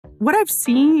what I've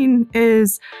seen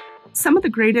is some of the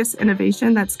greatest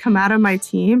innovation that's come out of my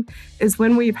team is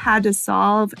when we've had to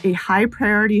solve a high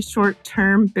priority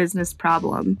short-term business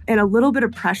problem and a little bit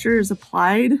of pressure is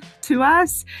applied to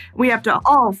us. We have to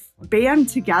all band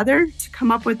together to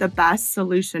come up with the best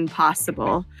solution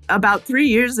possible. About 3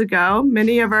 years ago,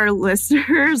 many of our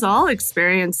listeners all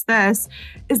experienced this,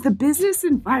 is the business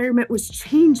environment was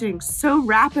changing so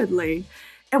rapidly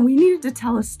and we needed to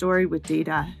tell a story with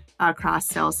data across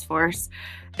Salesforce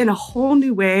in a whole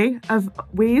new way of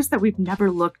ways that we've never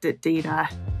looked at data.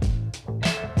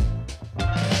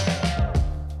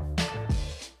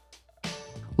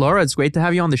 Laura, it's great to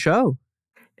have you on the show.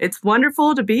 It's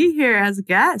wonderful to be here as a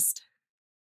guest.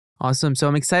 Awesome. So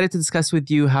I'm excited to discuss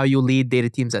with you how you lead data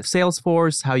teams at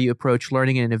Salesforce, how you approach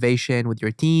learning and innovation with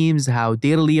your teams, how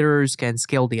data leaders can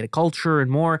scale data culture and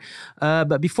more.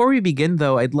 But before we begin,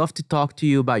 though, I'd love to talk to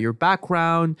you about your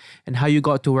background and how you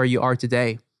got to where you are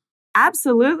today.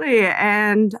 Absolutely.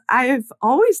 And I've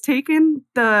always taken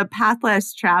the path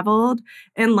less traveled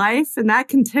in life, and that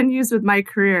continues with my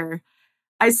career.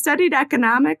 I studied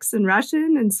economics and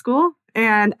Russian in school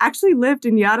and actually lived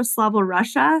in Yaroslavl,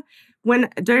 Russia,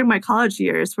 during my college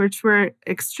years, which were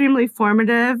extremely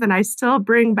formative, and I still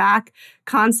bring back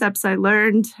concepts I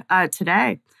learned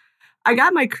today. I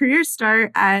got my career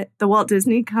start at the Walt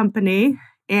Disney Company,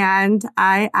 and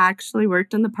I actually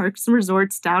worked in the parks and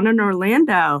resorts down in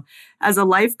Orlando as a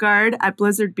lifeguard at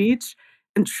Blizzard Beach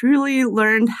and truly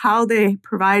learned how they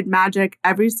provide magic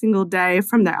every single day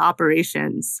from their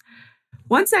operations.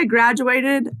 Once I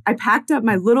graduated, I packed up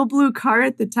my little blue car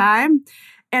at the time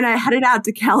and I headed out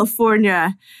to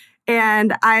California,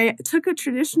 and I took a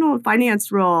traditional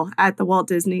finance role at the Walt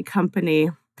Disney Company,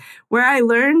 where I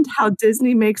learned how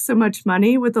Disney makes so much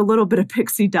money with a little bit of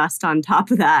pixie dust on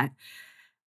top of that.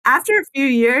 After a few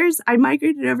years, I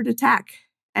migrated over to tech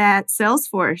at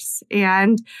Salesforce,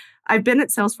 and I've been at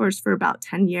Salesforce for about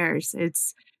 10 years.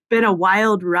 It's been a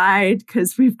wild ride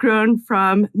because we've grown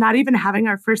from not even having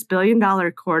our first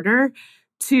billion-dollar quarter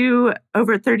to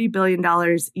over $30 billion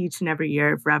each and every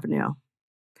year of revenue.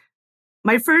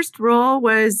 My first role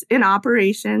was in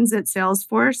operations at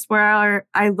Salesforce, where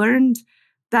I learned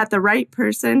that the right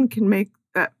person can make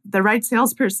the right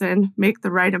salesperson make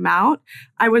the right amount.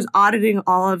 I was auditing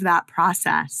all of that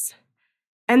process.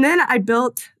 And then I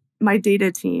built my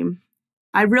data team.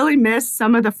 I really missed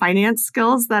some of the finance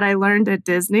skills that I learned at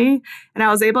Disney, and I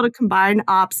was able to combine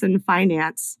ops and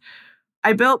finance.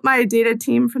 I built my data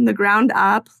team from the ground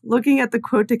up, looking at the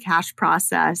quote-to-cash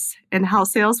process and how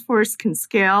Salesforce can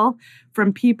scale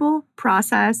from people,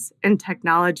 process, and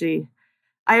technology.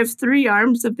 I have 3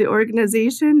 arms of the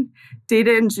organization: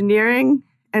 data engineering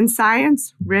and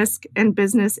science, risk and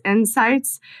business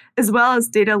insights, as well as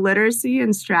data literacy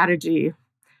and strategy.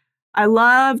 I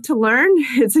love to learn.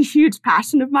 It's a huge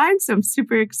passion of mine, so I'm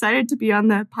super excited to be on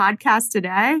the podcast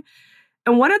today.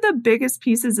 And one of the biggest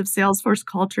pieces of Salesforce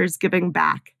culture is giving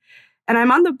back. And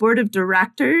I'm on the board of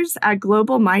directors at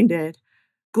Global Minded.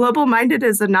 Global Minded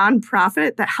is a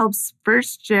nonprofit that helps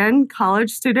first-gen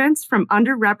college students from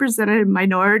underrepresented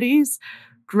minorities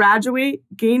graduate,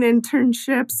 gain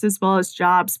internships, as well as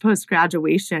jobs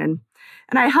post-graduation.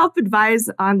 And I help advise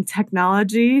on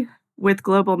technology with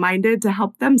Global Minded to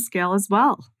help them scale as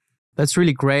well. That's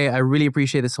really great. I really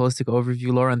appreciate this holistic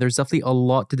overview, Laura. And there's definitely a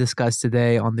lot to discuss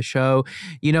today on the show.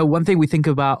 You know, one thing we think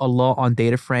about a lot on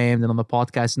DataFrame and on the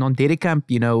podcast and on DataCamp,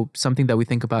 you know, something that we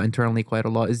think about internally quite a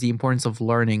lot is the importance of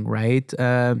learning, right?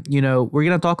 You know, we're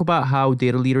going to talk about how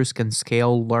data leaders can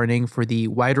scale learning for the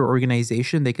wider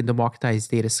organization. They can democratize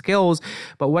data skills.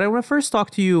 But what I want to first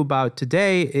talk to you about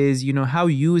today is, you know, how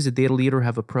you as a data leader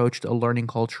have approached a learning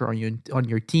culture on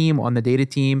your team, on the data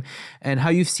team, and how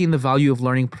you've seen the value of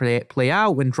learning play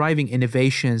out when driving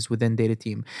innovations within data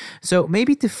team. So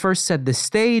maybe to first set the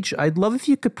stage, I'd love if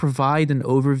you could provide an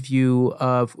overview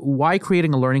of why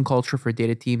creating a learning culture for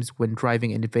data teams when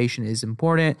driving innovation is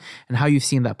important and how you've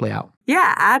seen that play out.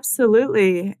 Yeah,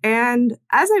 absolutely. And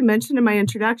as I mentioned in my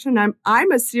introduction,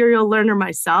 I'm a serial learner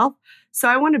myself, so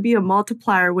I want to be a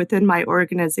multiplier within my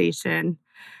organization.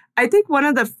 I think one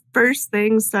of the first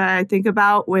things that I think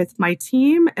about with my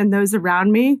team and those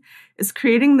around me is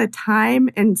creating the time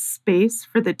and space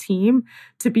for the team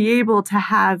to be able to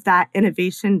have that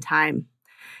innovation time.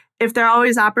 If they're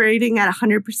always operating at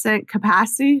 100%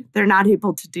 capacity, they're not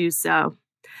able to do so.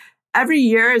 Every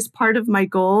year, as part of my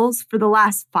goals, for the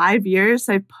last 5 years,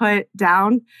 I've put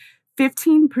down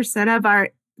 15% of our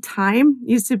time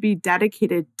needs to be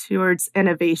dedicated towards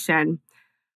innovation.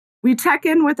 We check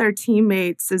in with our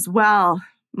teammates as well,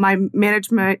 my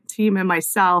management team and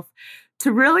myself,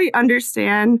 to really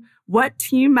understand what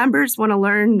team members want to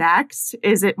learn next.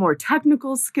 Is it more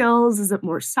technical skills? Is it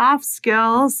more soft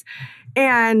skills?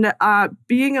 And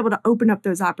being able to open up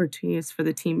those opportunities for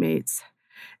the teammates.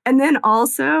 And then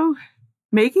also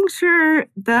making sure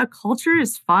the culture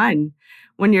is fun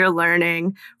when you're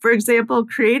learning. For example,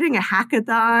 creating a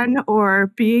hackathon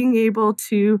or being able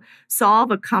to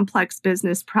solve a complex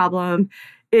business problem,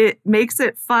 it makes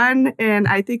it fun. And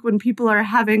I think when people are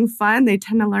having fun, they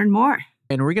tend to learn more.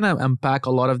 And we're going to unpack a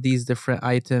lot of these different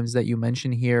items that you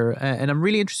mentioned here. And I'm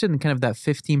really interested in kind of that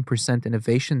 15%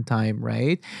 innovation time,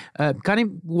 right? Kind of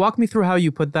walk me through how you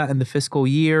put that in the fiscal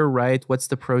year, right? What's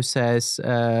the process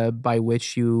by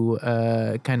which you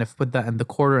kind of put that in the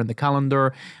quarter and the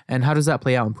calendar? And how does that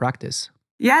play out in practice?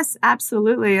 Yes,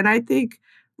 absolutely. And I think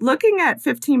looking at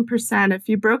 15%, if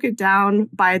you broke it down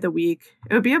by the week,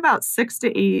 it would be about 6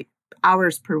 to 8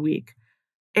 hours per week.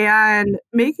 And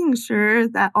making sure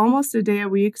that almost a day a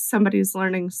week somebody's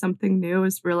learning something new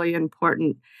is really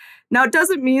important. Now, it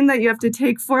doesn't mean that you have to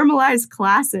take formalized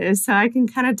classes. So I can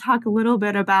kind of talk a little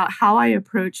bit about how I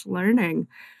approach learning.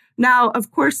 Now,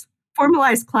 of course,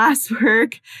 formalized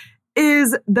classwork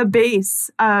is the base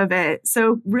of it.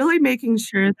 So really making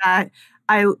sure that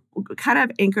I kind of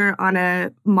anchor on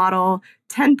a model,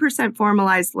 10%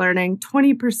 formalized learning,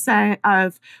 20%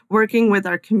 of working with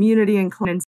our community and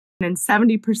clients, and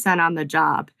 70% on the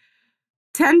job.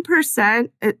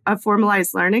 10% of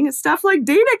formalized learning is stuff like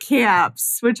data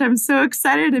camps, which I'm so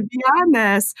excited to be on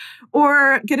this,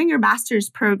 or getting your master's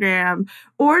program,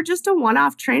 or just a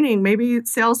one-off training. Maybe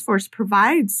Salesforce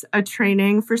provides a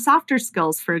training for softer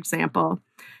skills, for example.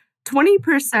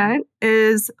 20%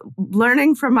 is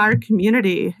learning from our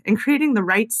community and creating the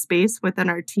right space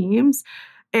within our teams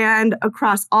and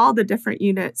across all the different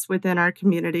units within our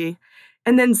community.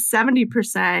 And then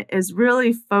 70% is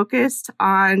really focused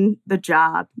on the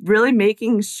job, really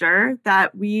making sure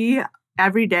that we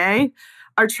every day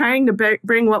are trying to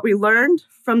bring what we learned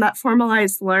from that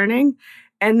formalized learning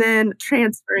and then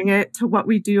transferring it to what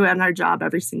we do in our job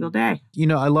every single day.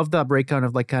 I love that breakdown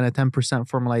of like kind of 10%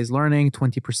 formalized learning,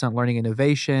 20% learning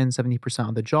innovation, 70%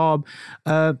 on the job.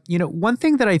 One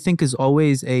thing that I think is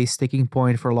always a sticking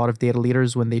point for a lot of data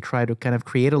leaders when they try to kind of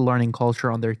create a learning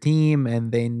culture on their team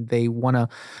and then they want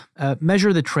to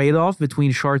measure the trade-off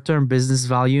between short-term business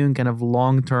value and kind of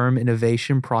long-term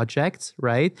innovation projects,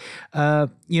 right?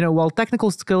 While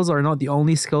technical skills are not the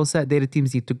only skill set data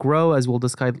teams need to grow, as we'll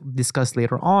discuss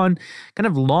later on, kind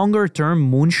of longer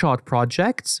term moonshot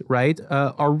projects, right,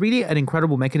 are really an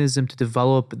incredible mechanism to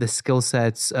develop the skill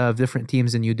sets of different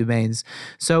teams in new domains.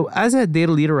 So as a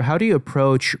data leader, how do you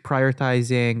approach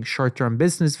prioritizing short-term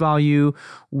business value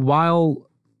while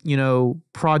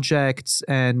projects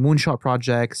and moonshot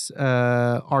projects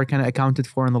are kind of accounted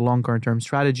for in the longer-term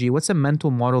strategy? What's a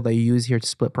mental model that you use here to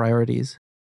split priorities?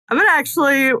 I'm going to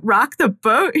actually rock the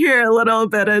boat here a little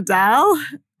bit, Adele.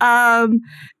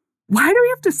 Why do we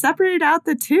have to separate out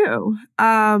the two?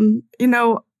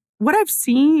 What I've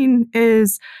seen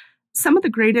is some of the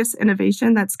greatest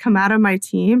innovation that's come out of my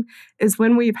team is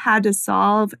when we've had to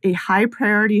solve a high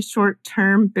priority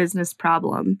short-term business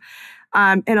problem.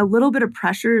 And a little bit of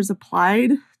pressure is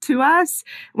applied to us.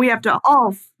 We have to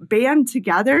all band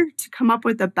together to come up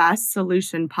with the best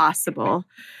solution possible.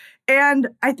 And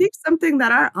I think something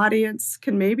that our audience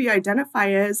can maybe identify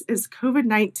as is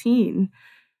COVID-19.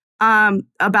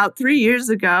 About 3 years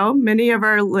ago, many of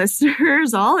our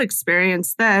listeners all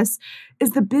experienced this,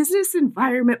 is the business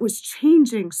environment was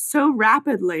changing so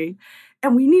rapidly.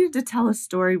 And we needed to tell a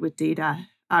story with data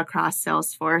across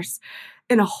Salesforce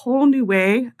in a whole new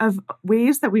way of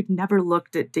ways that we've never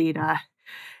looked at data.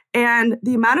 And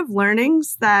the amount of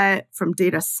learnings that from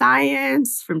data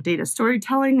science, from data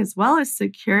storytelling, as well as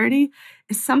security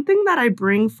is something that I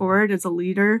bring forward as a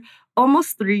leader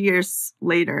almost 3 years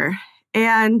later.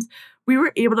 And we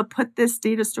were able to put this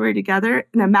data story together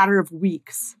in a matter of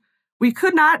weeks. We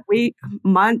could not wait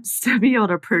months to be able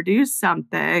to produce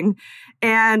something.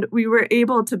 And we were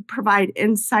able to provide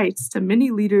insights to many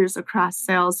leaders across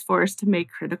Salesforce to make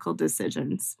critical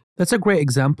decisions. That's a great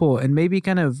example. And maybe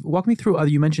kind of walk me through,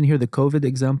 you mentioned here the COVID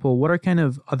example. What are kind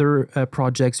of other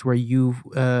projects where you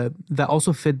that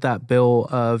also fit that bill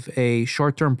of a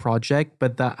short-term project,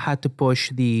 but that had to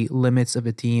push the limits of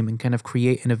a team and kind of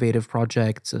create innovative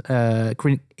projects,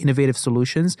 innovative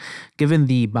solutions, given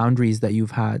the boundaries that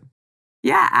you've had?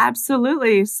 Yeah,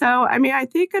 absolutely. So, I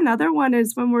think another one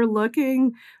is when we're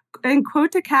looking in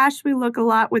quote to cash, we look a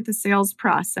lot with the sales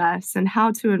process and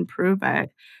how to improve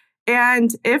it.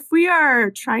 And if we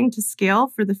are trying to scale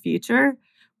for the future,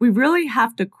 we really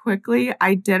have to quickly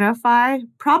identify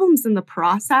problems in the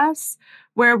process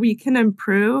where we can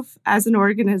improve as an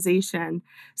organization.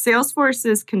 Salesforce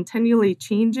is continually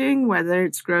changing, whether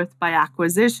it's growth by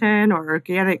acquisition or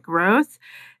organic growth.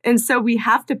 And so we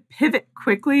have to pivot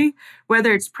quickly,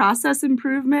 whether it's process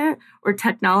improvement or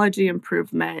technology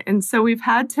improvement. And so we've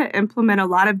had to implement a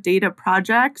lot of data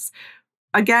projects,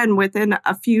 again, within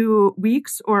a few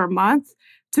weeks or a month,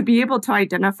 to be able to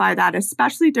identify that,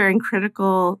 especially during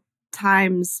critical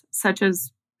times such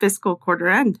as fiscal quarter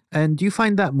end. And do you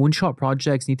find that moonshot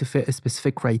projects need to fit a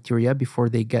specific criteria before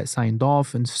they get signed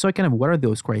off? And so kind of what are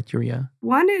those criteria?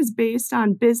 One is based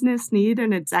on business need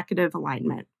and executive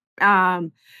alignment.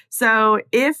 So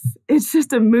if it's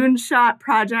just a moonshot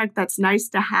project that's nice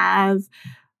to have,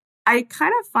 I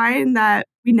kind of find that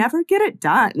we never get it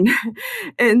done.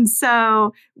 And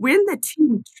so when the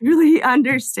team truly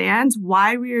understands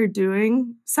why we are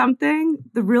doing something,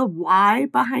 the real why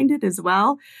behind it as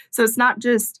well. So it's not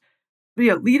just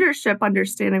leadership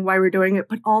understanding why we're doing it,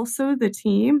 but also the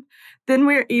team, then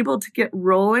we're able to get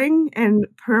rolling and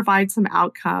provide some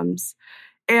outcomes.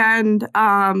 And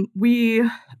we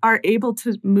are able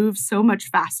to move so much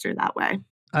faster that way.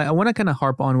 I want to kind of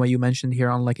harp on what you mentioned here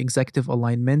on like executive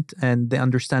alignment and the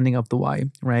understanding of the why,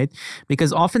 right?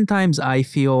 Because oftentimes I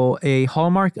feel a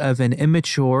hallmark of an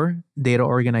immature data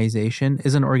organization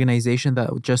is an organization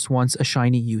that just wants a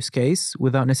shiny use case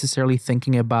without necessarily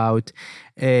thinking about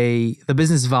the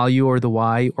business value or the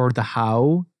why or the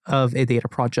how of a data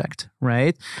project,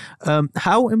 right?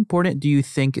 How important do you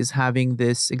think is having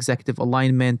this executive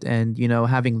alignment and,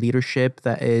 having leadership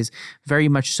that is very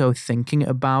much so thinking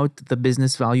about the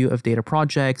business value of data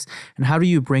projects? And how do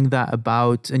you bring that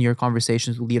about in your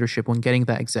conversations with leadership when getting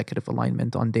that executive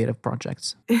alignment on data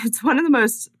projects? It's one of the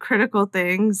most critical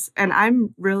things. And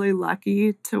I'm really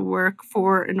lucky to work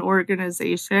for an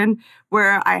organization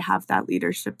where I have that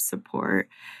leadership support.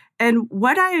 And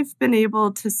what I've been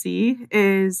able to see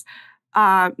is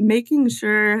making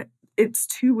sure it's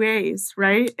two ways,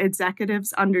 right?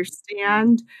 Executives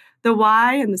understand the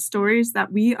why and the stories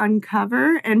that we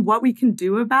uncover and what we can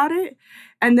do about it.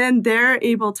 And then they're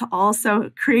able to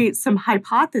also create some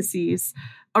hypotheses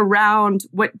around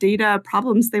what data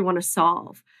problems they want to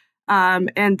solve.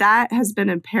 And that has been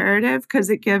imperative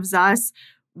because it gives us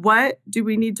what do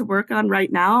we need to work on right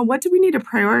now? What do we need to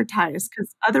prioritize?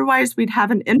 Because otherwise we'd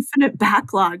have an infinite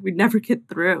backlog we'd never get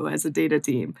through as a data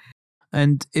team.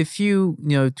 And if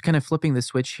kind of flipping the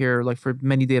switch here, like for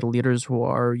many data leaders who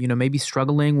are, maybe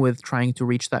struggling with trying to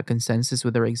reach that consensus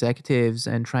with their executives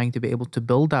and trying to be able to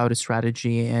build out a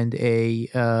strategy and a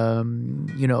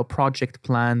project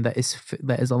plan that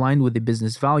is aligned with the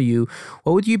business value,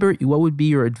 what would be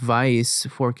your advice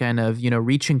for kind of,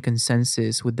 reaching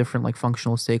consensus with different like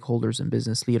functional stakeholders and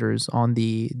business leaders on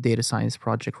the data science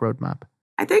project roadmap?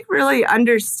 I think really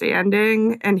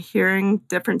understanding and hearing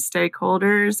different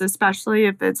stakeholders, especially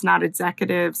if it's not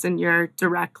executives in your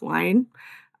direct line,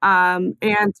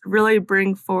 and really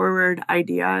bring forward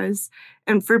ideas.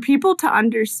 And for people to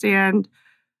understand,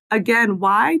 again,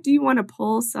 why do you want to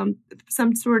pull some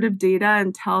sort of data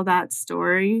and tell that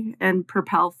story and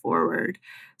propel forward?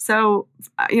 So,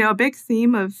 a big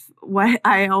theme of what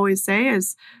I always say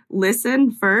is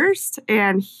listen first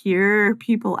and hear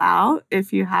people out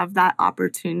if you have that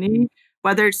opportunity,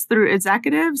 whether it's through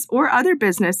executives or other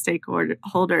business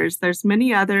stakeholders. There's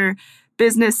many other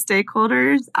business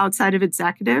stakeholders outside of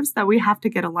executives that we have to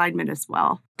get alignment as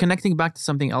well. Connecting back to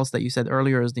something else that you said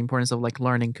earlier is the importance of like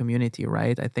learning community,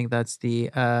 right? I think that's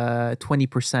the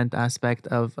 20% aspect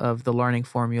of the learning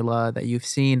formula that you've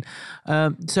seen.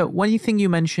 So one thing you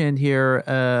mentioned here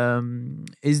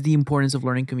is the importance of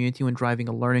learning community when driving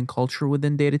a learning culture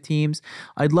within data teams.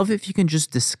 I'd love if you can just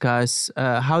discuss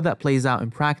how that plays out in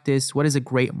practice. What is a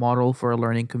great model for a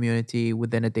learning community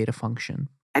within a data function?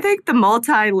 I think the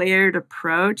multi-layered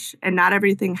approach, and not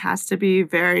everything has to be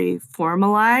very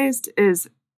formalized, is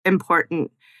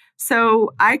important.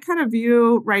 So I kind of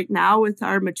view right now with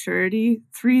our maturity,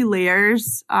 3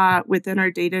 layers within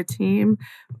our data team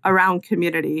around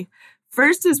community.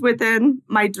 First is within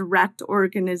my direct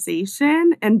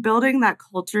organization and building that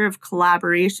culture of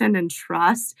collaboration and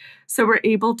trust so we're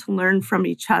able to learn from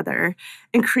each other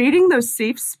and creating those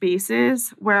safe spaces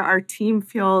where our team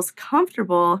feels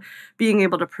comfortable being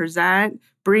able to present,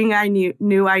 bring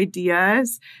new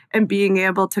ideas, and being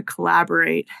able to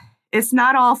collaborate. It's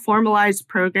not all formalized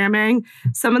programming.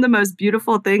 Some of the most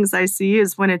beautiful things I see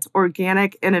is when it's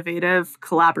organic, innovative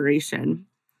collaboration.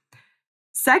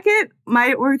 Second,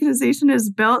 my organization has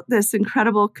built this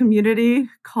incredible community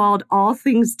called All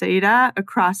Things Data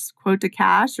across quote to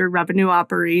cash or revenue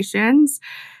operations.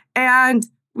 And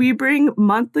We bring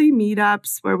monthly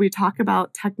meetups where we talk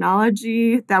about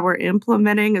technology that we're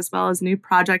implementing as well as new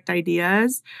project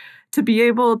ideas to be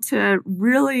able to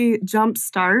really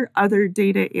jumpstart other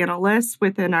data analysts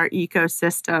within our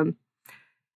ecosystem.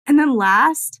 And then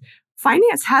last,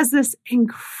 finance has this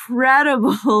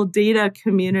incredible data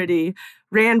community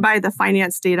ran by the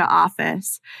Finance Data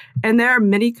Office. And there are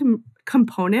many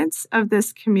components of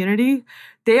this community.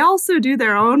 They also do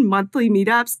their own monthly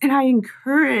meetups, and I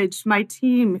encourage my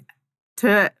team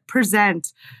to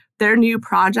present their new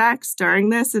projects during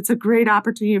this. It's a great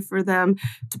opportunity for them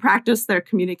to practice their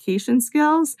communication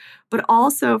skills, but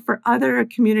also for other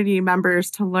community members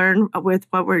to learn with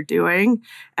what we're doing.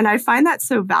 And I find that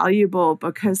so valuable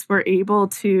because we're able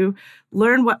to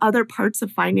learn what other parts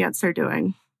of finance are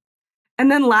doing. And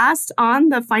then last, on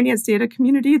the finance data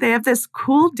community, they have this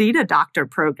cool data doctor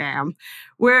program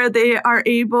where they are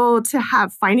able to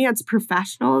have finance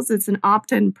professionals. It's an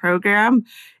opt-in program,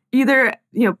 either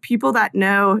people that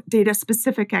know data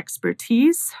specific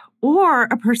expertise or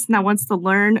a person that wants to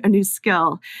learn a new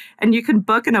skill. And you can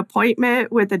book an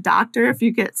appointment with a doctor if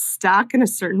you get stuck in a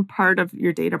certain part of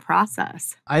your data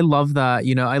process. I love that.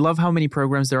 I love how many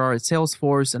programs there are at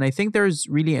Salesforce. And I think there's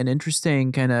really an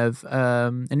interesting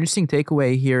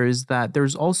takeaway here is that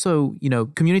there's also,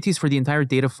 communities for the entire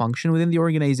data function within the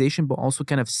organization, but also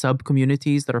kind of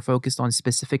sub-communities that are focused on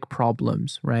specific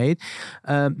problems, right?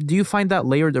 Do you find that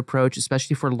layered approach,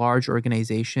 especially for large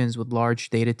organizations with large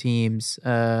data teams,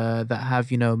 that have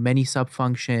many sub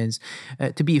functions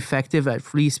to be effective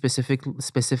at really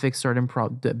specific certain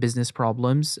business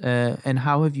problems, and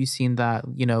how have you seen that?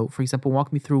 For example,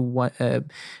 walk me through what an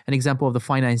example of the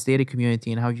finance data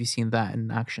community and how have you seen that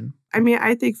in action?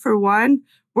 I think for one,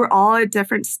 we're all at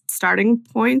different starting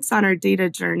points on our data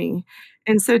journey,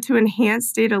 and so to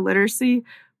enhance data literacy,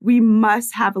 we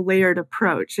must have a layered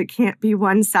approach. It can't be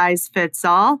one size fits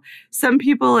all. Some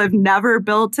people have never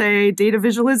built a data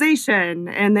visualization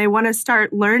and they want to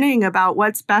start learning about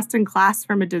what's best in class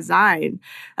from a design.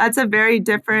 That's a very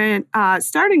different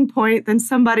starting point than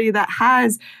somebody that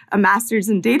has a master's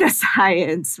in data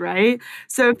science, right?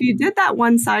 So if you did that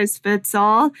one size fits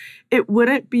all, it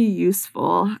wouldn't be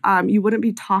useful. You wouldn't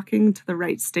be talking to the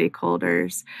right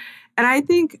stakeholders. And I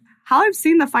think how I've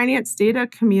seen the finance data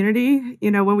community,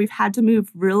 when we've had to move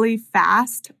really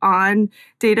fast on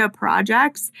data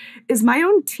projects, is my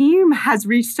own team has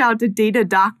reached out to data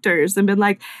doctors and been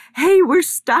like, hey, we're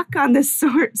stuck on this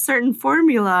certain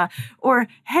formula, or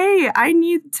hey, I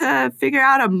need to figure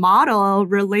out a model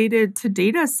related to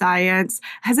data science.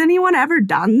 Has anyone ever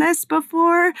done this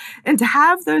before? And to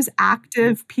have those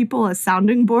active people as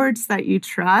sounding boards that you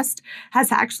trust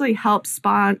has actually helped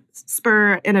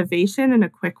spur innovation in a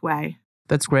quick way.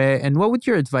 That's great. And what would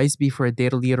your advice be for a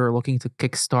data leader looking to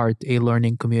kickstart a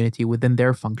learning community within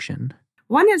their function?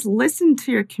 One is listen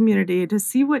to your community to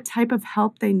see what type of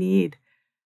help they need.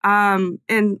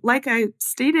 And like I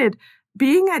stated,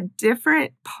 being at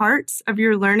different parts of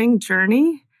your learning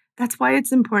journey, that's why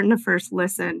it's important to first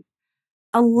listen.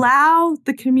 Allow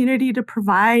the community to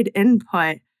provide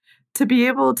input, to be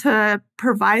able to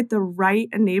provide the right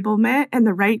enablement and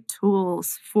the right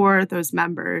tools for those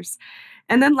members.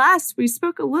 And then last, we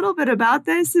spoke a little bit about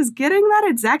this, is getting that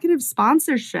executive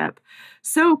sponsorship.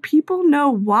 So people know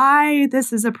why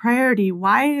this is a priority.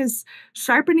 Why is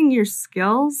sharpening your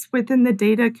skills within the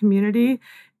data community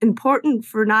important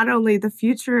for not only the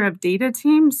future of data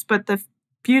teams, but the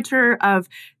future of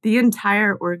the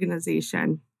entire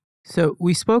organization? So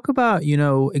we spoke about,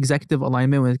 executive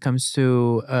alignment when it comes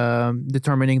to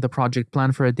determining the project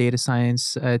plan for a data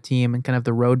science team and kind of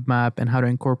the roadmap and how to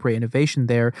incorporate innovation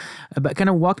there. But kind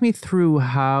of walk me through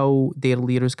how data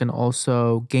leaders can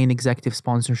also gain executive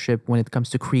sponsorship when it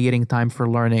comes to creating time for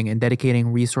learning and dedicating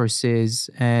resources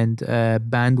and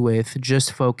bandwidth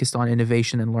just focused on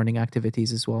innovation and learning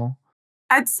activities as well.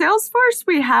 At Salesforce,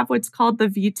 we have what's called the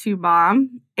V2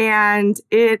 Mom, and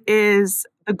it is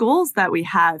the goals that we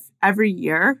have every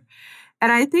year.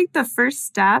 And I think the first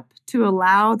step to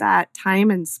allow that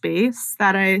time and space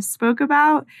that I spoke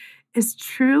about is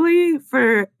truly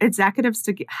for executives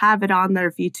to have it on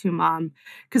their V2 Mom.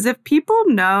 Because if people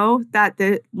know that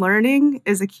the learning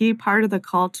is a key part of the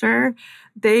culture,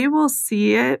 they will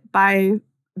see it by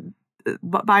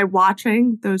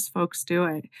watching those folks do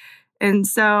it. And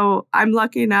so I'm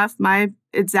lucky enough, my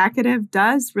executive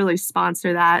does really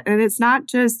sponsor that. And it's not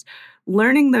just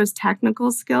learning those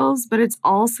technical skills, but it's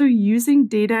also using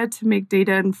data to make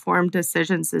data-informed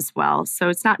decisions as well. So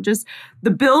it's not just the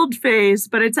build phase,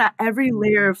 but it's at every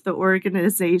layer of the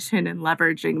organization and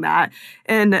leveraging that.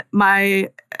 And my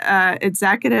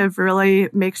executive really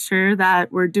makes sure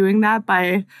that we're doing that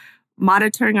by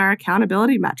monitoring our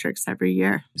accountability metrics every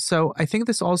year. So I think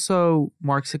this also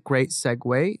marks a great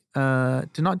segue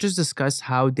to not just discuss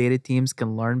how data teams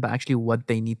can learn, but actually what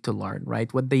they need to learn,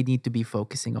 right? What they need to be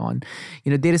focusing on.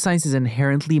 Data science is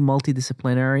inherently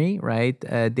multidisciplinary, right?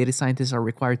 Data scientists are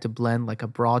required to blend like a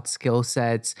broad skill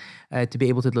sets to be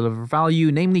able to deliver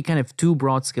value, namely kind of two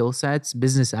broad skill sets: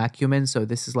 business acumen. So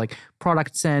this is like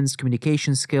product sense,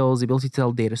 communication skills, ability to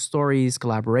tell data stories,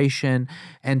 collaboration,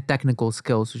 and technical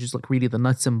skills, which is like really the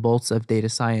nuts and bolts of data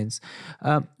science.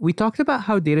 We talked about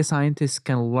how data scientists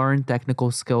can learn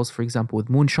technical skills, for example, with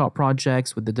moonshot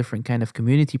projects, with the different kind of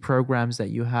community programs that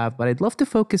you have. But I'd love to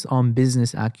focus on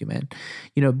business acumen.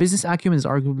 Business acumen is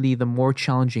arguably the more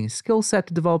challenging skill set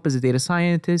to develop as a data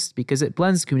scientist because it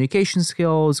blends communication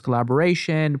skills,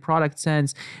 collaboration, product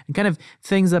sense, and kind of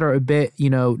things that are a bit,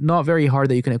 not very hard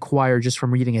that you can acquire just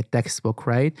from reading a textbook,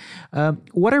 right?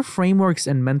 What are frameworks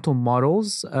and mental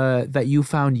models that you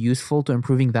found useful to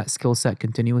improving that skill set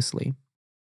continuously?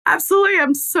 Absolutely.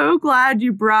 I'm so glad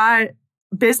you brought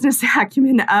business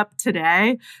acumen up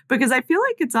today because I feel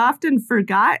like it's often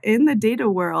forgot in the data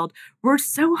world. We're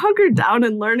so hunkered down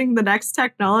in learning the next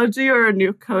technology or a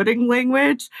new coding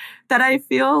language that I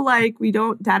feel like we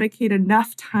don't dedicate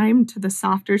enough time to the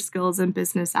softer skills and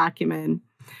business acumen.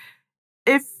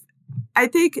 If I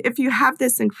think if you have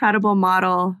this incredible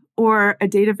model or a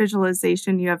data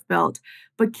visualization you have built,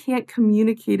 but can't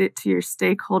communicate it to your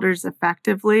stakeholders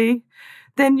effectively,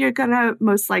 then you're going to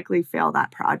most likely fail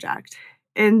that project.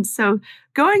 And so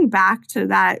going back to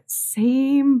that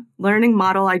same learning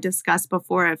model I discussed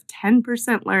before of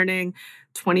 10% learning,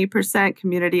 20%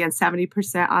 community, and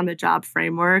 70% on the job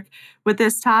framework with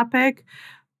this topic,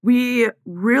 we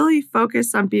really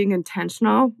focus on being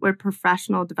intentional with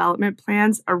professional development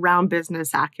plans around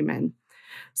business acumen.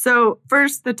 So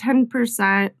first, the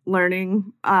 10%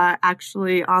 learning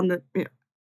actually on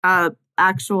the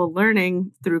actual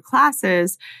learning through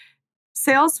classes,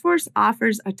 Salesforce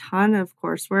offers a ton of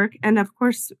coursework. And of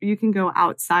course, you can go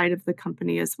outside of the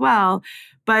company as well,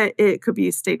 but it could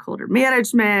be stakeholder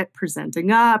management,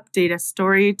 presenting up, data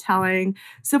storytelling.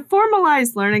 So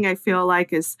formalized learning, I feel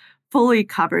like, is fully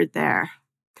covered there.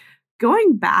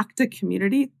 Going back to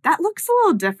community, that looks a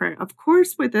little different. Of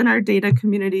course, within our data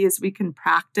communities, we can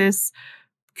practice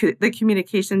the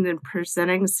communication and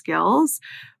presenting skills.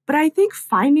 But I think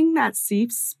finding that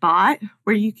safe spot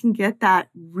where you can get that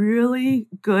really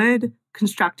good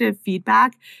constructive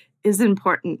feedback is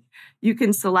important. You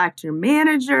can select your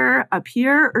manager, a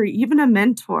peer, or even a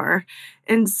mentor.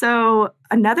 And so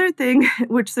another thing,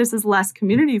 which this is less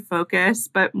community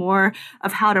focused, but more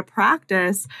of how to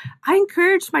practice, I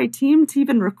encourage my team to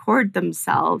even record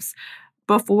themselves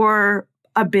before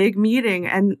a big meeting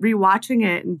and rewatching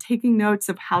it and taking notes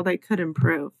of how they could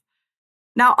improve.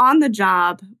 Now, on the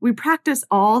job, we practice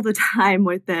all the time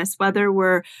with this, whether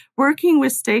we're working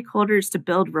with stakeholders to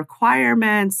build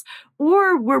requirements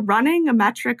or we're running a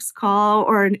metrics call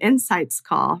or an insights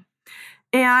call.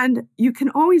 And you can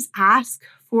always ask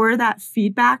for that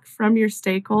feedback from your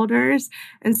stakeholders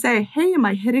and say, hey, am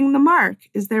I hitting the mark?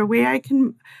 Is there a way I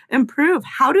can improve?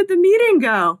 How did the meeting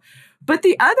go? But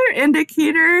the other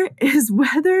indicator is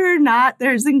whether or not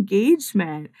there's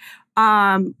engagement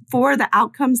for the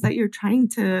outcomes that you're trying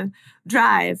to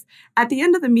drive. At the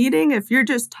end of the meeting, if you're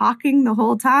just talking the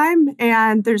whole time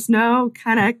and there's no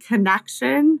kind of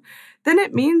connection, then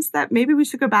it means that maybe we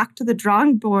should go back to the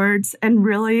drawing boards and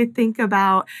really think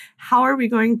about how are we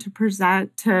going to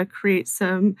present to create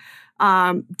some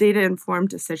data-informed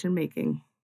decision making.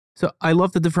 So I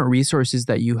love the different resources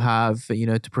that you have,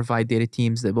 to provide data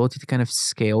teams the ability to kind of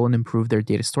scale and improve their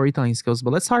data storytelling skills.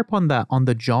 But let's harp on that on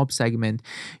the job segment.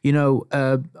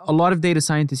 A lot of data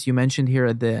scientists you mentioned here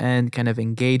at the end, kind of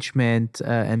engagement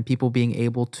and people being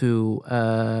able to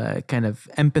kind of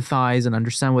empathize and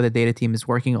understand what the data team is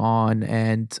working on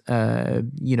and,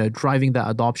 driving the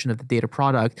adoption of the data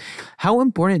product. How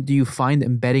important do you find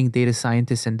embedding data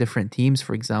scientists in different teams,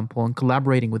 for example, and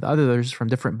collaborating with others from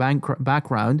different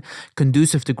background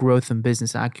conducive to growth and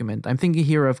business acumen? I'm thinking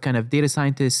here of kind of data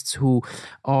scientists who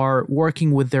are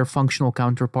working with their functional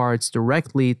counterparts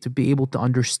directly to be able to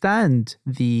understand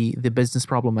the business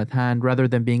problem at hand rather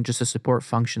than being just a support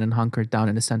function and hunkered down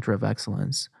in a center of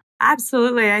excellence.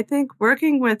 Absolutely. I think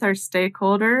working with our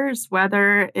stakeholders,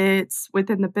 whether it's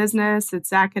within the business,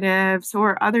 executives,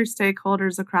 or other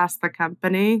stakeholders across the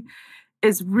company,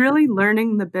 is really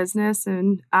learning the business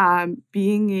and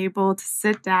being able to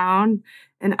sit down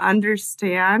and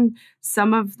understand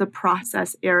some of the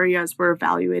process areas we're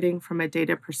evaluating from a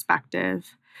data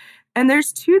perspective. And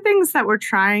there's two things that we're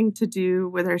trying to do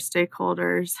with our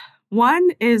stakeholders. One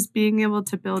is being able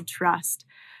to build trust.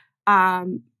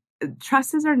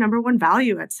 trust is our number one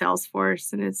value at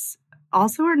Salesforce, and it's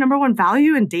also our number one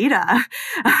value in data.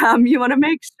 You want to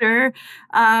make sure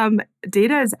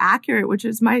data is accurate, which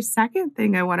is my second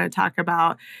thing I want to talk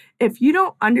about. If you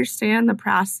don't understand the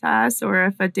process, or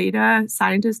if a data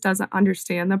scientist doesn't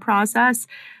understand the process,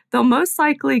 they'll most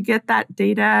likely get that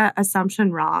data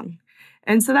assumption wrong.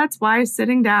 And so that's why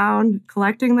sitting down,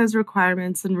 collecting those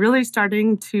requirements, and really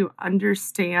starting to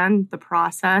understand the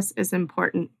process is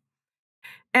important.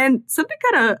 And something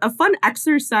kind of a fun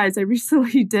exercise I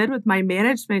recently did with my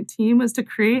management team was to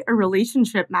create a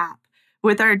relationship map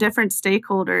with our different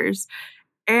stakeholders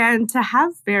and to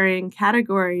have varying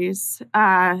categories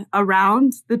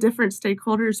around the different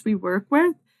stakeholders we work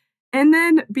with. And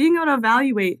then being able to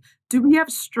evaluate, do we have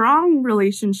strong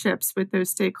relationships with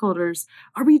those stakeholders?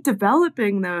 Are we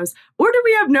developing those? Or do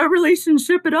we have no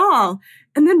relationship at all?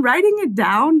 And then writing it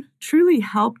down truly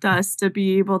helped us to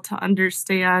be able to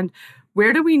understand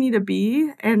where do we need to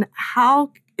be and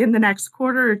how in the next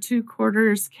quarter or 2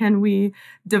 quarters can we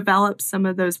develop some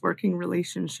of those working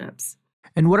relationships.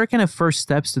 And what are kind of first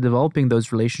steps to developing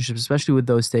those relationships, especially with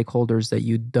those stakeholders that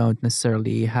you don't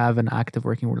necessarily have an active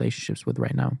working relationships with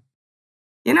right now?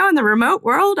 In the remote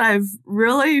world, I've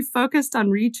really focused on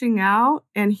reaching out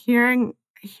and hearing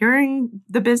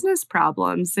the business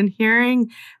problems and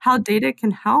hearing how data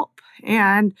can help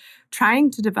and trying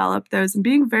to develop those and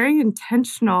being very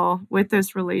intentional with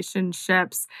those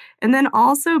relationships. And then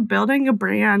also building a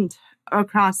brand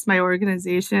across my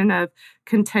organization of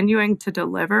continuing to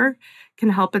deliver can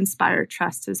help inspire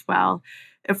trust as well.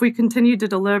 If we continue to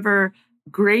deliver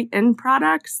great end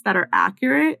products that are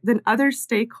accurate, then other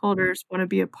stakeholders want to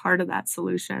be a part of that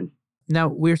solution. Now,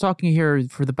 we're talking here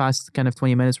for the past kind of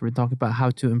 20 minutes, we're talking about how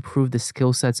to improve the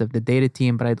skill sets of the data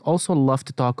team, but I'd also love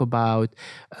to talk about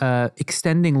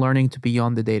extending learning to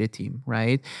beyond the data team,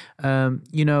 right?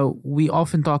 We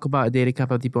often talk about data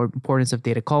cap, about the importance of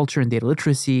data culture and data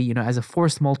literacy, as a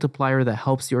force multiplier that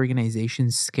helps the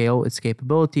organization scale its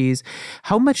capabilities.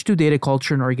 How much do data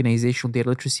culture and organizational data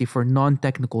literacy for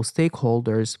non-technical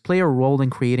stakeholders play a role in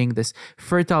creating this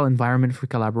fertile environment for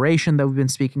collaboration that we've been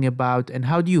speaking about? And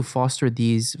how do you foster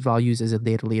these values as a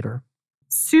data leader?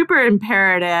 Super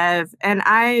imperative. And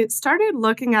I started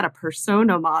looking at a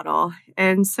persona model.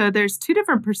 And so there's 2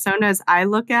 different personas I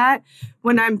look at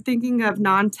when I'm thinking of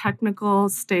non-technical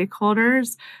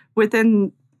stakeholders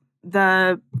within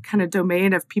the kind of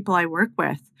domain of people I work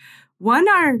with. One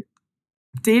are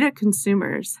data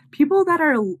consumers, people that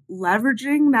are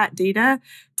leveraging that data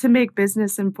to make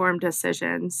business informed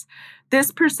decisions.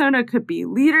 This persona could be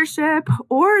leadership,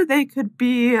 or they could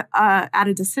be at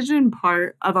a decision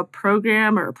part of a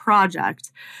program or a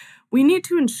project. We need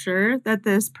to ensure that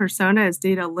this persona is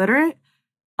data literate,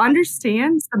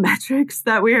 understands the metrics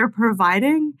that we are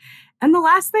providing. And the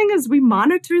last thing is we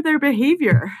monitor their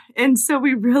behavior. And so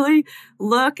we really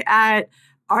look at,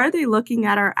 are they looking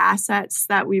at our assets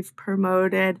that we've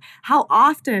promoted? How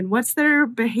often? What's their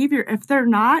behavior? If they're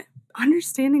not,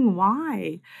 understanding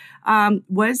why.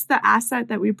 Was the asset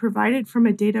that we provided from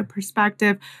a data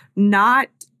perspective not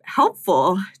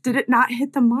helpful? Did it not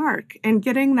hit the mark? And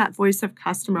getting that voice of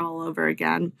customer all over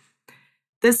again.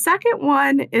 The second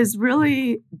one is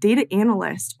really data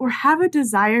analyst, or have a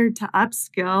desire to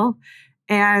upskill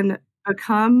and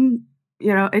become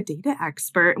a data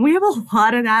expert. And we have a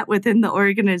lot of that within the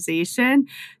organization.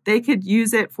 They could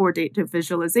use it for data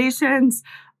visualizations,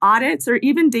 audits, or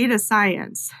even data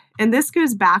science. And this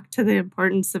goes back to the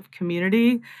importance of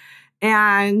community.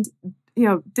 And,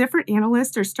 different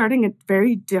analysts are starting at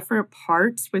very different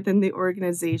parts within the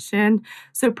organization.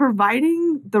 So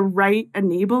providing the right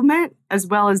enablement as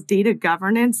well as data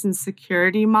governance and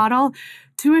security model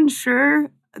to ensure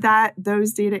that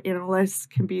those data analysts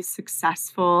can be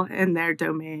successful in their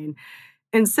domain.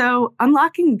 And so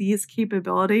unlocking these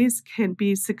capabilities can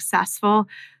be successful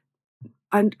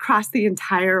across the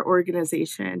entire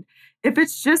organization. If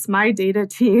it's just my data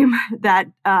team that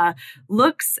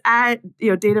looks at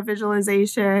data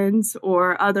visualizations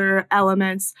or other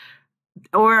elements,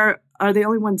 or are the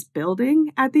only ones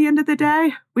building at the end of the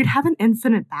day, we'd have an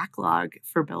infinite backlog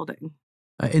for building.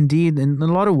 Indeed, in a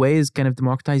lot of ways, kind of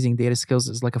democratizing data skills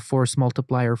is like a force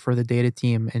multiplier for the data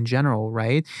team in general,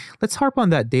 right? Let's harp on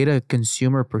that data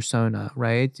consumer persona,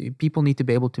 right? People need to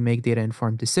be able to make data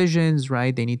informed decisions,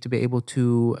 right? They need to be able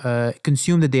to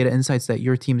consume the data insights that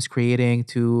your team is creating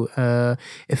to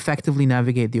effectively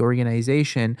navigate the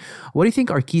organization. What do you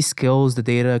think are key skills the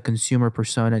data consumer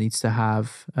persona needs to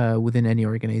have within any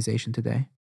organization today?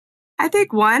 I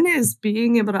think one is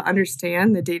being able to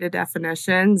understand the data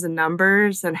definitions and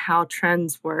numbers and how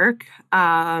trends work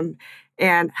and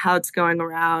how it's going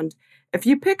around. If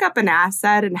you pick up an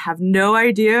asset and have no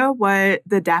idea what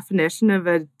the definition of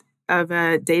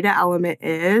a data element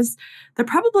is, they're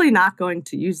probably not going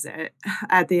to use it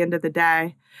at the end of the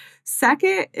day.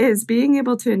 Second is being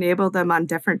able to enable them on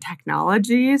different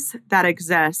technologies that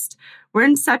exist. We're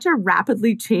in such a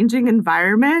rapidly changing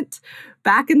environment.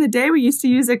 Back in the day, we used to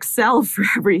use Excel for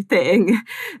everything.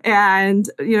 And,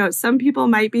 some people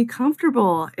might be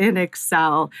comfortable in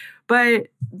Excel, but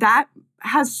that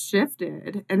has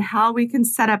shifted, and how we can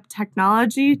set up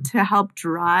technology to help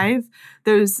drive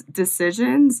those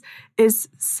decisions is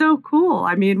so cool.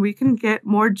 I mean, we can get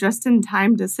more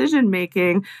just-in-time decision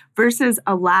making versus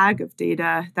a lag of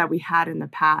data that we had in the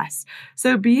past.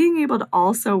 So being able to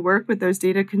also work with those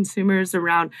data consumers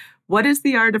around what is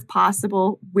the art of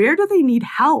possible, where do they need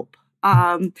help?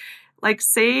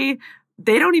 Say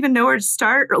they don't even know where to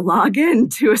start or log in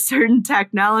to a certain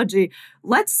technology.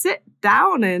 Let's sit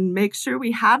down and make sure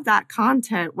we have that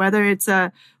content, whether it's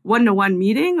a one-to-one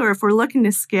meeting or if we're looking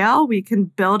to scale, we can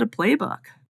build a playbook.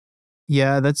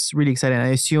 Yeah, that's really exciting. I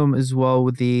assume as well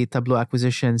with the Tableau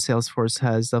acquisition, Salesforce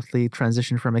has definitely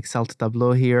transitioned from Excel to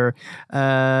Tableau here.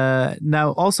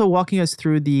 Now, also walking us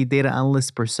through the data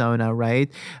analyst persona,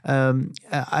 right?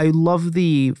 I love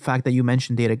the fact that you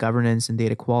mentioned data governance and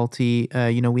data quality.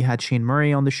 We had Shane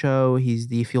Murray on the show. He's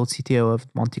the field CTO of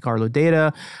Monte Carlo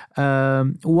Data.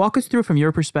 Walk us through from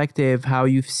your perspective how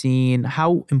you've seen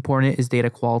how important is data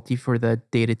quality for the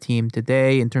data team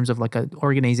today in terms of like an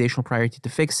organizational priority to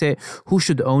fix it. Who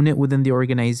should own it within the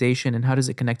organization, and how does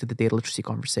it connect to the data literacy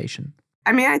conversation?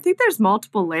 I mean, I think there's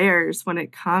multiple layers when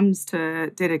it comes to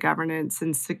data governance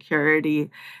and security.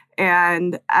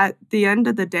 And at the end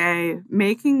of the day,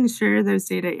 making sure those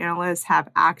data analysts have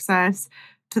access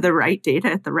to the right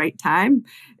data at the right time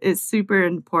is super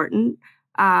important.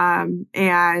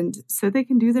 And so they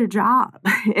can do their job.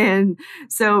 And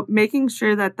so making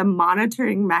sure that the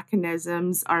monitoring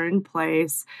mechanisms are in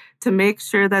place to make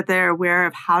sure that they're aware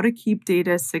of how to keep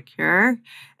data secure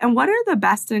and what are the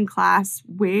best in class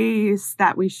ways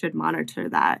that we should monitor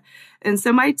that. And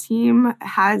so my team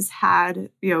has had,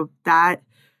 that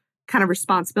kind of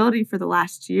responsibility for the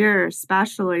last year,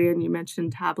 especially, and you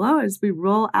mentioned Tableau, as we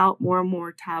roll out more and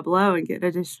more Tableau and get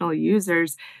additional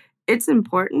users, it's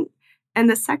important. And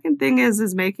the second thing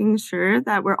is making sure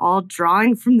that we're all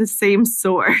drawing from the same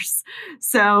source.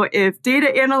 So if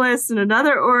data analysts in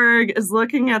another org is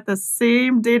looking at the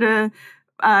same data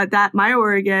that my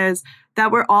org is, that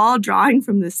we're all drawing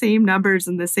from the same numbers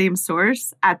and the same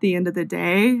source at the end of the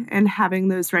day and having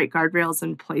those right guardrails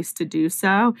in place to do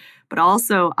so, but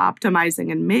also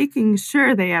optimizing and making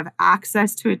sure they have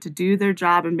access to it to do their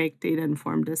job and make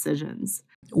data-informed decisions.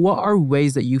 What are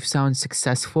ways that you've found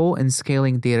successful in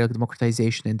scaling data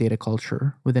democratization and data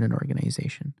culture within an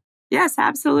organization? Yes,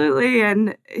 absolutely.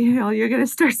 And, you're going to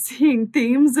start seeing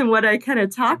themes in what I kind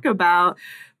of talk about,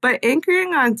 but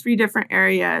anchoring on three different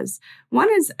areas. One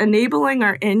is enabling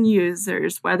our end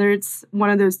users, whether it's one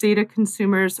of those data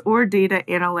consumers or data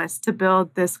analysts, to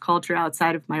build this culture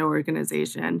outside of my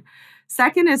organization.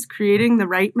 Second is creating the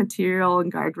right material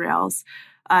and guardrails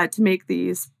to make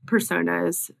these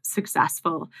personas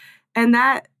successful. And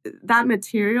that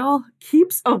material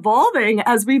keeps evolving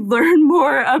as we learn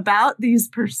more about these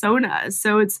personas.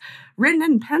 So it's written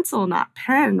in pencil, not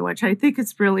pen, which I think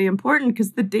is really important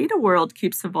because the data world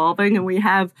keeps evolving and we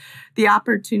have the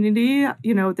opportunity,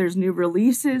 there's new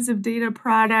releases of data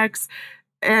products,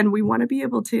 and we want to be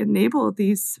able to enable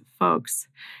these folks.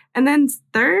 And then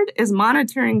third is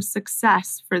monitoring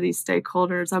success for these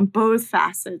stakeholders on both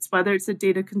facets, whether it's a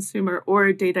data consumer or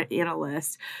a data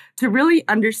analyst, to really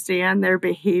understand their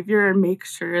behavior and make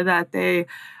sure that they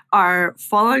are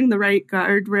following the right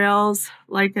guardrails,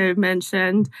 like I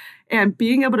mentioned, and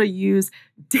being able to use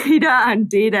data on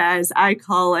data, as I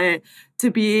call it,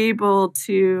 to be able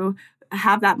to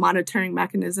have that monitoring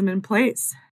mechanism in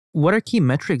place. What are key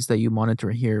metrics that you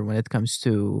monitor here when it comes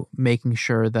to making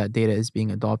sure that data is being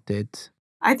adopted?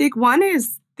 I think one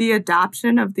is the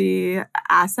adoption of the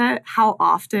asset. How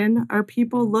often are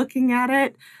people looking at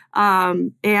it?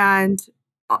 And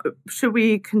should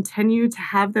we continue to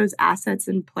have those assets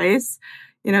in place?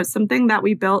 Something that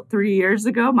we built 3 years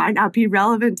ago might not be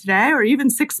relevant today or even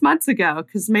 6 months ago,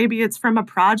 because maybe it's from a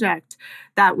project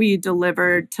that we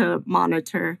delivered to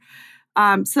monitor.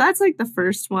 So that's like the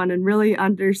first one, and really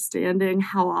understanding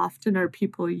how often are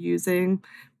people using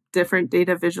different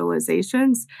data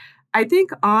visualizations. I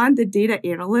think on the data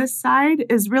analyst side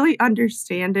is really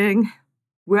understanding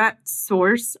what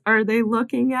source are they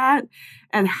looking at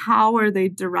and how are they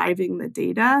deriving the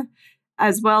data,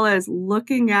 as well as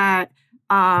looking at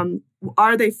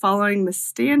are they following the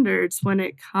standards when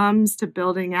it comes to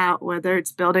building out, whether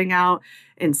it's building out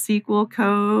in SQL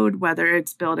code, whether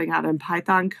it's building out in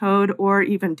Python code, or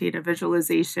even data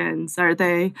visualizations? Are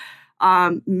they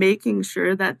making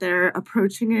sure that they're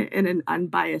approaching it in an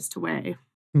unbiased way?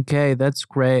 Okay, that's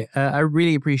great. I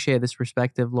really appreciate this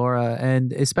perspective, Laura,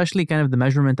 and especially kind of the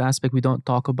measurement aspect. We don't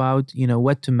talk about,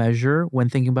 what to measure when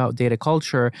thinking about data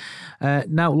culture.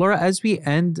 Now, Laura, as we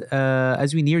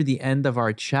near the end of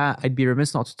our chat, I'd be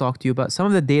remiss not to talk to you about some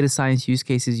of the data science use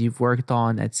cases you've worked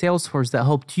on at Salesforce that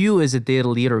helped you as a data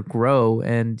leader grow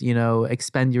and,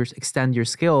 extend your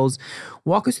skills.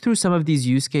 Walk us through some of these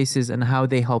use cases and how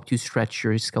they helped you stretch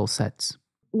your skill sets.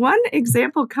 One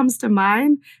example comes to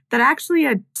mind that actually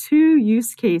had two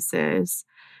use cases.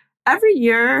 Every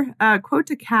year, Quote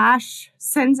to Cash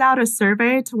sends out a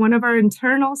survey to one of our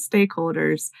internal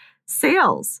stakeholders,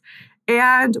 sales,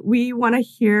 and we want to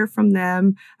hear from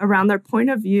them around their point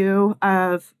of view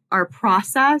of our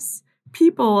process,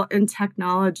 people, and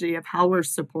technology of how we're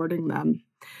supporting them.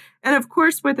 And of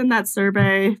course, within that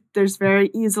survey, there's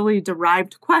very easily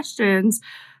derived questions,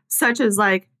 such as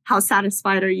like, how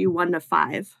satisfied are you 1 to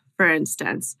 5, for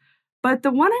instance? But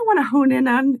the one I want to hone in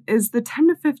on is the 10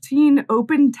 to 15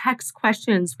 open text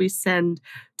questions we send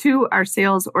to our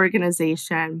sales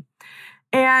organization.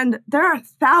 And there are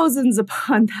thousands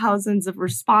upon thousands of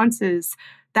responses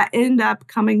that end up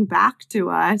coming back to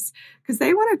us because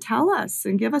they want to tell us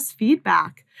and give us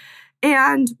feedback.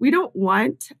 And we don't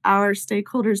want our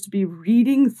stakeholders to be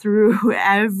reading through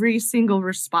every single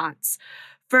response.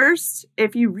 First,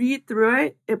 if you read through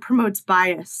it, it promotes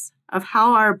bias of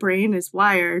how our brain is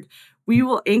wired. We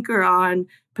will anchor on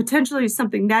potentially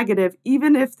something negative,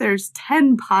 even if there's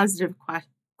 10 positive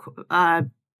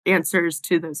answers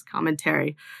to this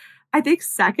commentary. I think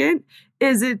second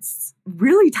is it's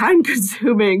really time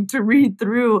consuming to read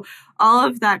through all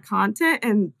of that content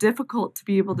and difficult to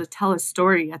be able to tell a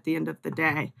story at the end of the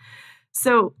day.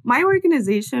 So my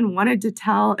organization wanted to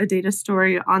tell a data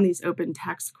story on these open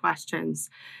text questions.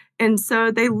 And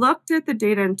so they looked at the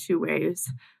data in two ways.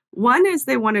 One is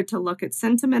they wanted to look at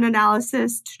sentiment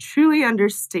analysis to truly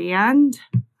understand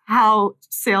how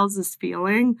sales is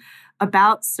feeling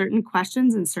about certain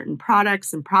questions and certain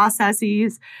products and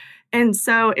processes. And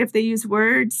so if they use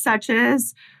words such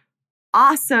as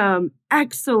awesome,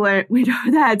 excellent, we know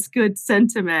that's good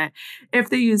sentiment. If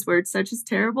they use words such as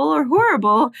terrible or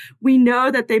horrible, we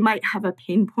know that they might have a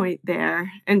pain point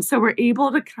there. And so we're able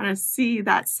to kind of see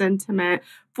that sentiment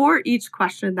for each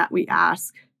question that we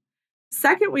ask.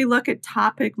 Second, we look at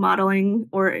topic modeling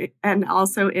and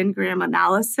also Ngram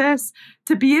analysis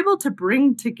to be able to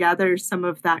bring together some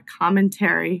of that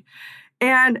commentary.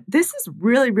 And this is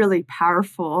really, really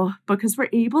powerful because we're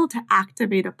able to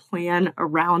activate a plan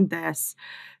around this.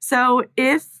 So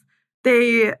if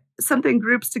something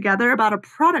groups together about a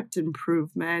product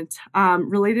improvement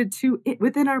related to it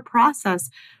within our process,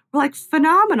 we're like,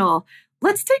 phenomenal.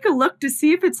 Let's take a look to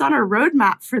see if it's on our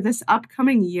roadmap for this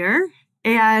upcoming year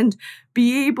and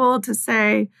be able to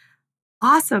say,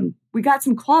 awesome, we got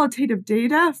some qualitative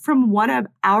data from one of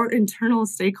our internal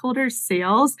stakeholders,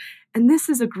 sales, and this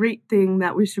is a great thing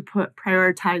that we should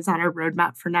prioritize on our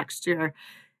roadmap for next year.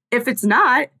 If it's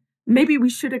not, maybe we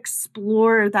should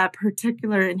explore that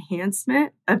particular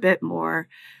enhancement a bit more.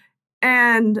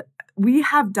 And we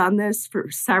have done this for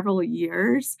several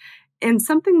years. And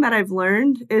something that I've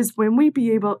learned is when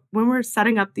we're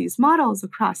setting up these models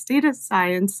across data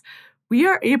science, we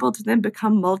are able to then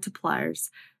become multipliers,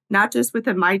 not just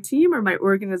within my team or my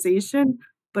organization,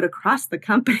 but across the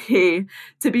company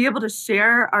to be able to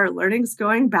share our learnings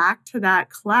going back to that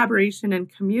collaboration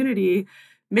and community,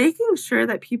 making sure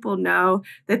that people know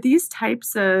that these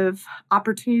types of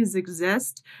opportunities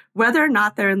exist, whether or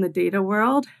not they're in the data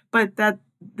world, but that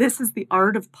this is the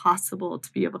art of possible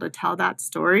to be able to tell that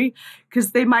story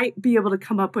because they might be able to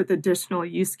come up with additional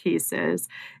use cases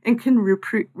and can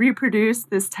reproduce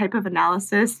this type of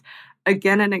analysis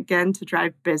again and again to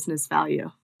drive business value.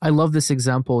 I love this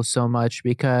example so much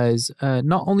because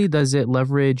not only does it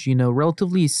leverage,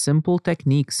 relatively simple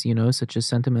techniques, such as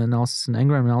sentiment analysis and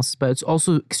Ngram analysis, but it's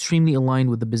also extremely aligned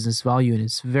with the business value and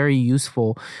it's very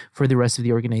useful for the rest of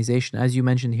the organization. As you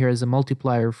mentioned here as a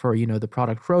multiplier for, the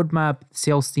product roadmap,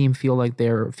 sales team feel like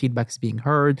their feedback is being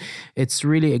heard. It's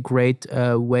really a great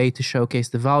way to showcase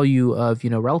the value of,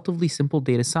 relatively simple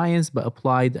data science, but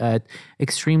applied at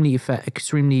extremely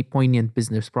poignant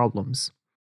business problems.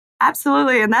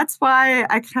 Absolutely. And that's why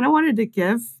I kind of wanted to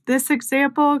give this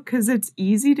example because it's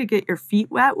easy to get your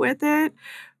feet wet with it.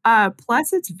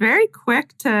 Plus, it's very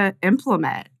quick to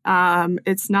implement.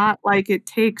 It's not like it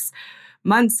takes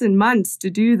months and months to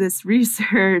do this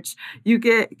research, you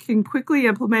can quickly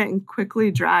implement and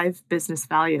quickly drive business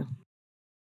value.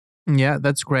 Yeah,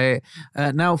 that's great.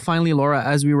 Now, finally, Laura,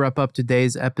 as we wrap up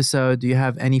today's episode, do you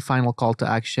have any final call to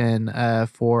action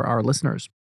for our listeners?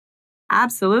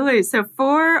 Absolutely. So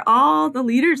for all the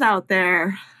leaders out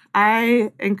there,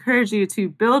 I encourage you to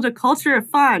build a culture of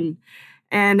fun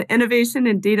and innovation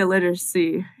and data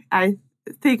literacy. I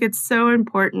think it's so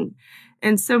important.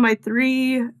 And so my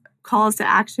 3 calls to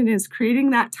action is creating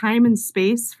that time and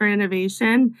space for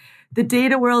innovation. The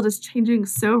data world is changing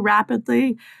so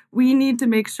rapidly. We need to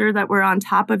make sure that we're on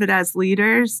top of it as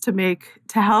leaders to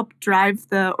help drive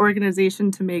the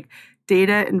organization to make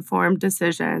data-informed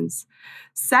decisions.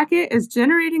 Second is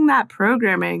generating that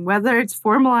programming, whether it's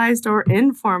formalized or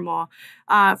informal,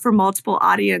 for multiple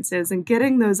audiences and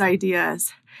getting those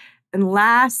ideas. And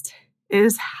last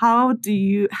is how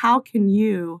can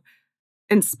you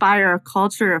inspire a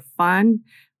culture of fun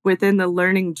within the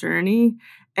learning journey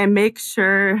and make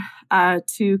sure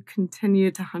to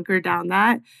continue to hunker down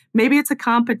that. Maybe it's a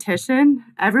competition.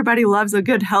 Everybody loves a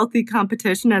good, healthy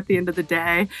competition at the end of the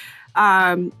day.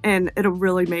 And it'll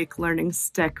really make learning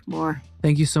stick more.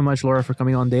 Thank you so much, Laura, for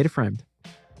coming on Data Framed.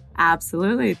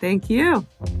 Absolutely. Thank you.